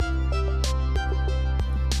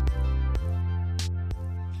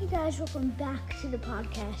guys, welcome back to the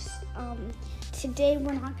podcast. Today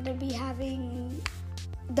we're not going to be having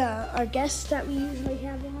our guests that we usually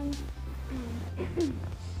have on.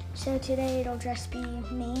 So today it'll just be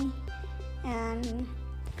me, and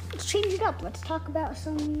let's change it up. Let's talk about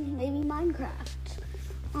maybe Minecraft.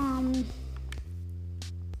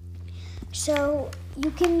 So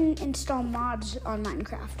you can install mods on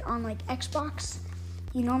Minecraft on like Xbox.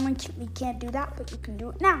 You normally can't do that, but you can do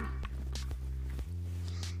it now.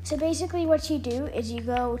 So basically what you do is you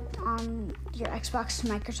go on your Xbox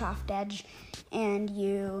Microsoft Edge and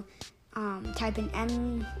you type in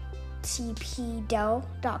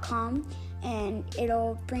mcpdell.com and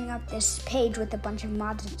it'll bring up this page with a bunch of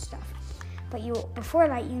mods and stuff. But before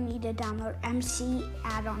that, you need to download MC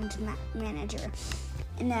Add-ons Manager,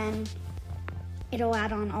 and then it'll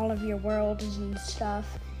add on all of your worlds and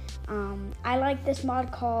stuff. I like this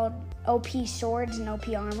mod called OP Swords and OP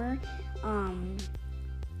Armor.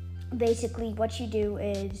 Basically, what you do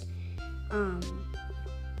is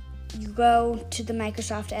you go to the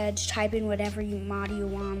Microsoft Edge, type in whatever mod you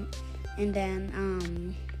want, and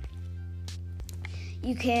then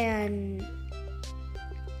you can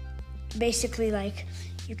basically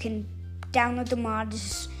you can download the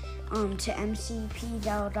mods to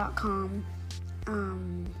mcpdell.com,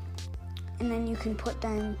 and then you can put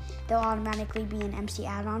them. They'll automatically be in MC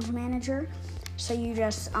Add-ons Manager. So you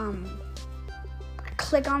just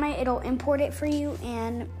click on it, it'll import it for you,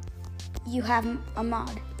 and you have a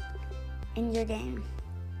mod in your game.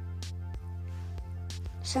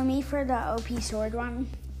 So me, for the OP Sword one,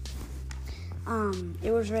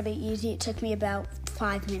 it was really easy. It took me about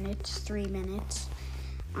 3 minutes.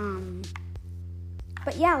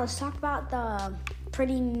 But yeah, let's talk about the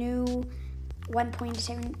pretty new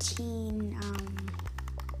 1.17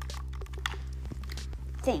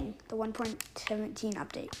 thing, the 1.17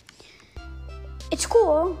 update. It's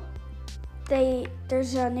cool.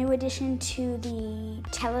 There's a new addition to the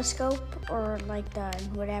telescope, or the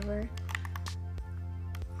whatever.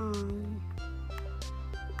 So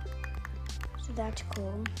that's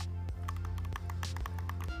cool.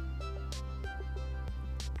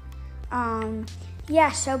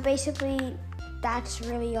 Yeah, so basically that's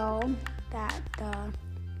really all that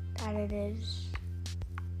it is.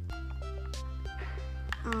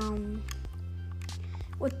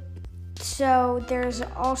 So there's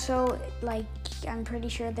also, I'm pretty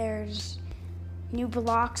sure there's new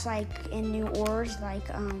blocks, and new ores,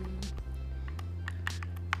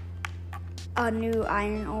 a new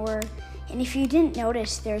iron ore. And if you didn't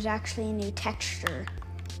notice, there's actually a new texture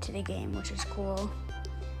to the game, which is cool.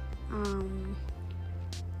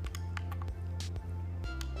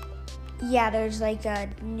 Yeah, there's a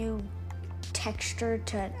new texture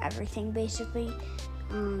to everything, basically,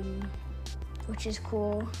 which is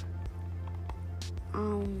cool.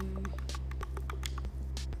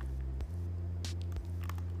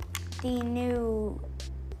 The new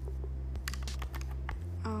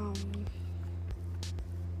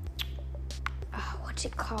what's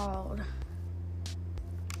it called?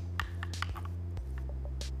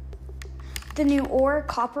 The new ore,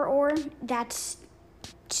 copper ore, that's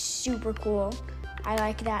super cool. I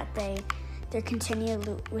like that they're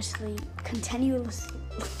continuously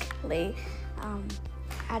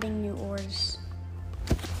adding new ores.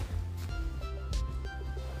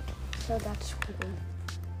 So that's cool.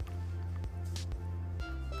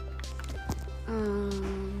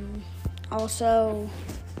 Also,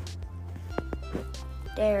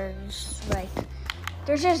 there's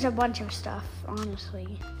just a bunch of stuff,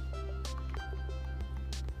 honestly.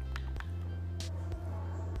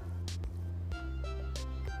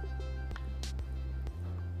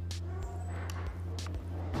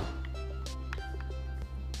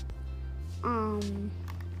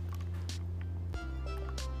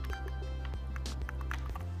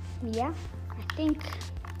 Yeah, I think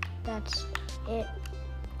that's it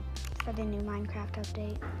for the new Minecraft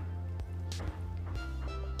update.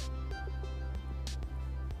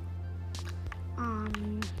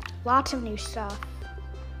 Lots of new stuff.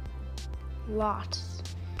 Lots.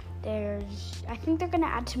 I think they're gonna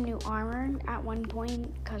add some new armor at one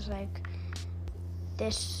point, because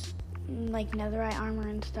this netherite armor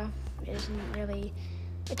and stuff isn't really,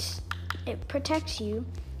 it protects you,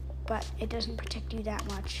 but it doesn't protect you that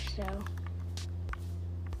much, so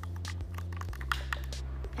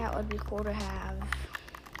that would be cool to have.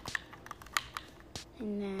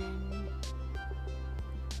 And then,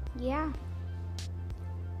 yeah,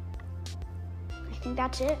 I think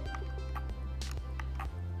that's it.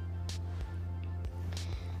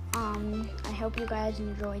 I hope you guys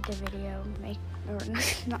enjoyed the video, or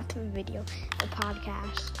not the video, the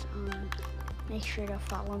podcast. make sure to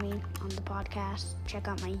follow me on the podcast. Check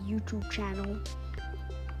out my YouTube channel,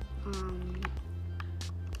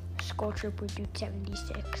 Skull Trooper Dude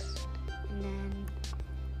 76. And then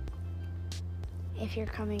if you're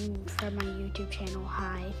coming from my YouTube channel,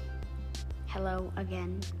 hi, hello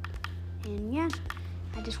again. And yeah,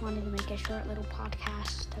 I just wanted to make a short little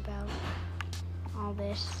podcast about all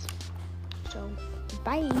this. So,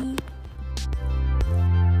 bye.